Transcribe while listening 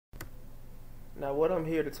Now, what I'm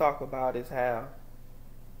here to talk about is how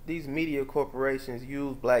these media corporations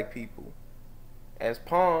use black people as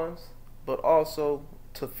pawns, but also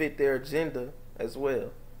to fit their agenda as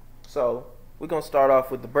well. So, we're going to start off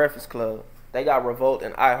with the Breakfast Club. They got Revolt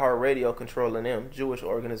and iHeartRadio controlling them, Jewish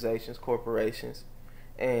organizations, corporations.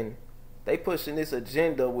 And they pushing this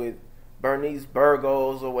agenda with Bernice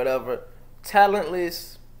Burgos or whatever,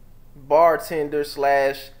 talentless bartender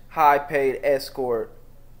slash high paid escort.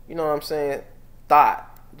 You know what I'm saying?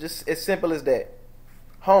 Thought. Just as simple as that.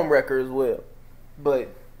 Homewrecker as well.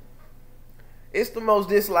 But it's the most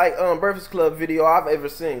disliked Breakfast Club video I've ever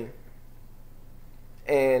seen.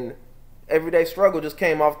 And Everyday Struggle just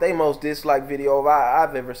came off their most disliked video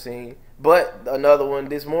I've ever seen. But another one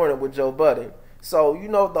this morning with Joe Budden. So, you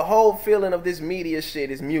know, the whole feeling of this media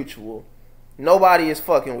shit is mutual. Nobody is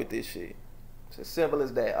fucking with this shit. It's as simple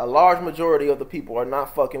as that. A large majority of the people are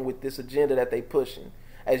not fucking with this agenda that they pushing.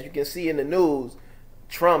 As you can see in the news,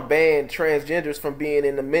 Trump banned transgenders from being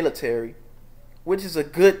in the military, which is a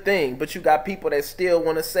good thing. But you got people that still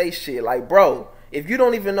want to say shit like, bro, if you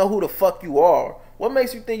don't even know who the fuck you are, what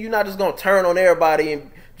makes you think you're not just going to turn on everybody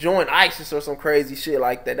and join ISIS or some crazy shit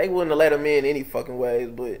like that? They wouldn't have let them in any fucking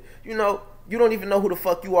ways. But, you know, you don't even know who the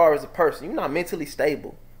fuck you are as a person. You're not mentally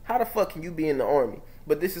stable. How the fuck can you be in the army?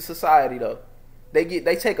 But this is society, though.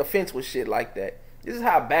 They take offense with shit like that. This is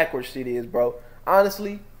how backwards shit is, bro.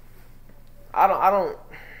 Honestly, I don't,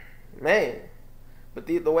 man. But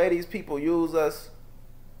the way these people use us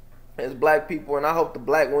as black people, and I hope the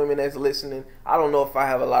black women that's listening, I don't know if I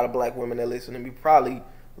have a lot of black women that listen to me, probably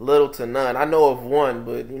little to none. I know of one,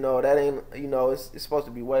 but, you know, that ain't, you know, it's supposed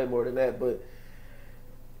to be way more than that, but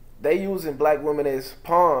they using black women as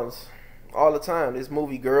pawns all the time. This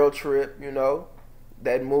movie Girl Trip, you know,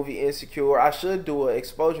 that movie Insecure. I should do an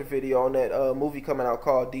exposure video on that movie coming out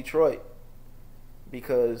called Detroit,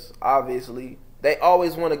 because obviously they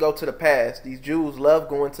always want to go to the past. These Jews love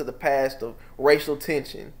going to the past of racial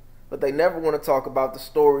tension, but they never want to talk about the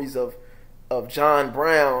stories of John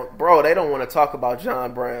Brown. Bro, they don't want to talk about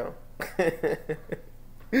John Brown.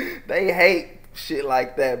 They hate shit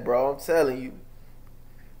like that, bro. I'm telling you.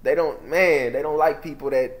 They don't like people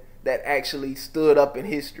that actually stood up in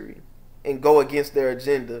history and go against their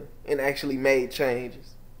agenda and actually made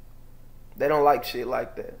changes. They don't like shit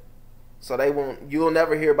like that. So you'll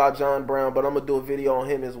never hear about John Brown, but I'm going to do a video on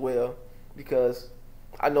him as well, because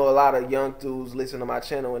I know a lot of young dudes listen to my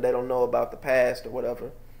channel and they don't know about the past or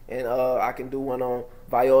whatever. And I can do one on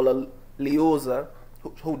Viola Liuzzo,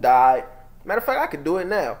 who died. Matter of fact, I could do it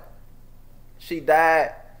now. She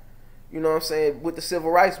died, you know what I'm saying, with the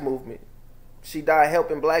civil rights movement. She died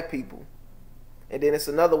helping black people. And then it's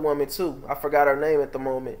another woman too. I forgot her name at the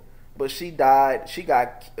moment, but she died. She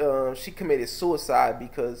committed suicide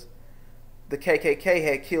because the KKK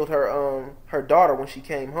had killed her daughter when she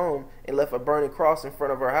came home and left a burning cross in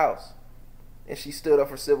front of her house. And she stood up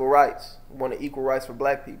for civil rights, wanted equal rights for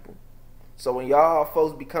black people. So when y'all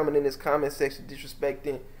folks be coming in this comment section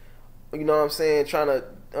disrespecting, you know what I'm saying, trying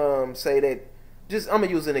to say that, I'm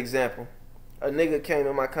gonna use an example. A nigga came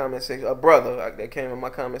in my comment section, a brother that came in my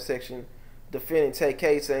comment section defending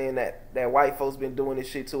TK, saying that white folks been doing this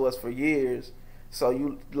shit to us for years. So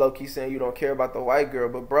you low-key saying you don't care about the white girl.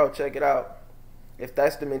 But bro, check it out. If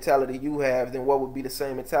that's the mentality you have, then what would be the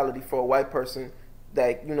same mentality for a white person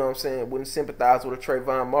that, you know what I'm saying, wouldn't sympathize with a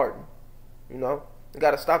Trayvon Martin? You know? You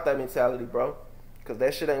gotta stop that mentality, bro. Because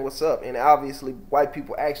that shit ain't what's up. And obviously, white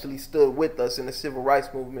people actually stood with us in the civil rights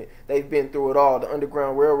movement. They've been through it all. The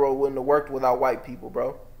Underground Railroad wouldn't have worked without white people,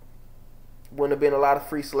 bro. Wouldn't have been a lot of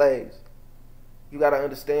free slaves. You gotta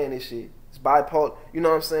understand this shit. It's bipolar. You know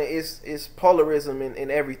what I'm saying? It's polarism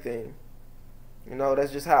in everything. You know,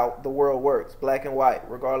 that's just how the world works. Black and white,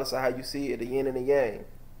 regardless of how you see it, the yin and the yang.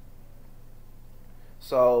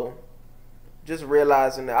 So, just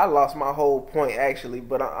realizing that I lost my whole point actually,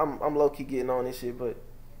 but I'm low-key getting on this shit. But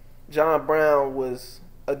John Brown was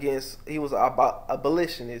he was an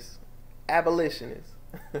abolitionist.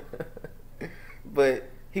 But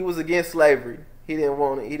he was against slavery. He didn't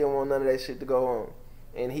want none of that shit to go on.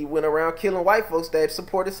 And he went around killing white folks that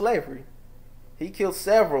supported slavery. He killed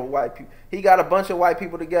several white people. He got a bunch of white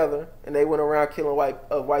people together and they went around killing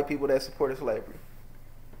white people that supported slavery.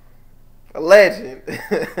 A legend.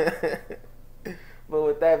 But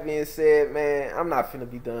with that being said, man, I'm not finna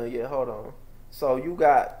be done yet. Hold on. So you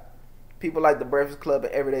got people like the Breakfast Club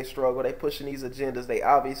and Everyday Struggle. They pushing these agendas. They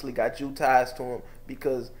obviously got Jew ties to them,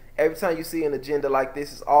 because every time you see an agenda like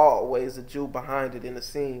this, it's always a Jew behind it in the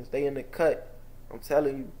scenes. They in the cut. I'm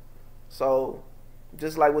telling you. So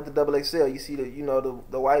just like with the XXL, you see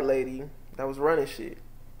the white lady that was running shit.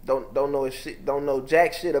 Don't know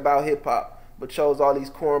jack shit about hip hop. but chose all these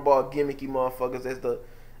cornball gimmicky motherfuckers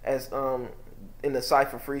as in the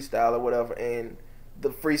Cypher freestyle or whatever, and the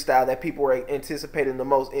freestyle that people were anticipating the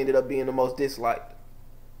most ended up being the most disliked,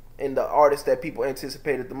 and the artist that people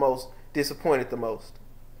anticipated the most disappointed the most.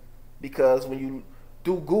 Because when you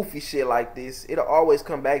do goofy shit like this, it'll always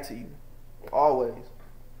come back to you, always.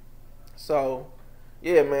 So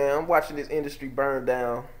yeah, man, I'm watching this industry burn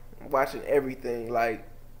down. I'm watching everything. Like,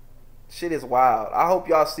 shit is wild. I hope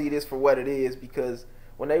y'all see this for what it is, because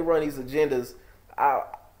when they run these agendas,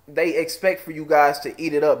 they expect for you guys to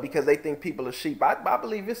eat it up because they think people are sheep. I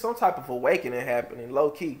believe it's some type of awakening happening, low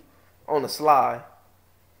key, on the sly.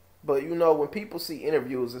 But you know, when people see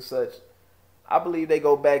interviews and such, I believe they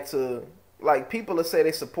go back to, like, people will say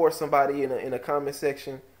they support somebody in a comment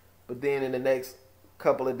section, but then in the next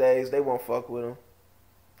couple of days they won't fuck with them.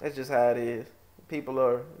 That's just how it is. People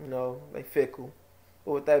are, you know, they fickle.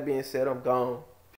 But with that being said, I'm gone.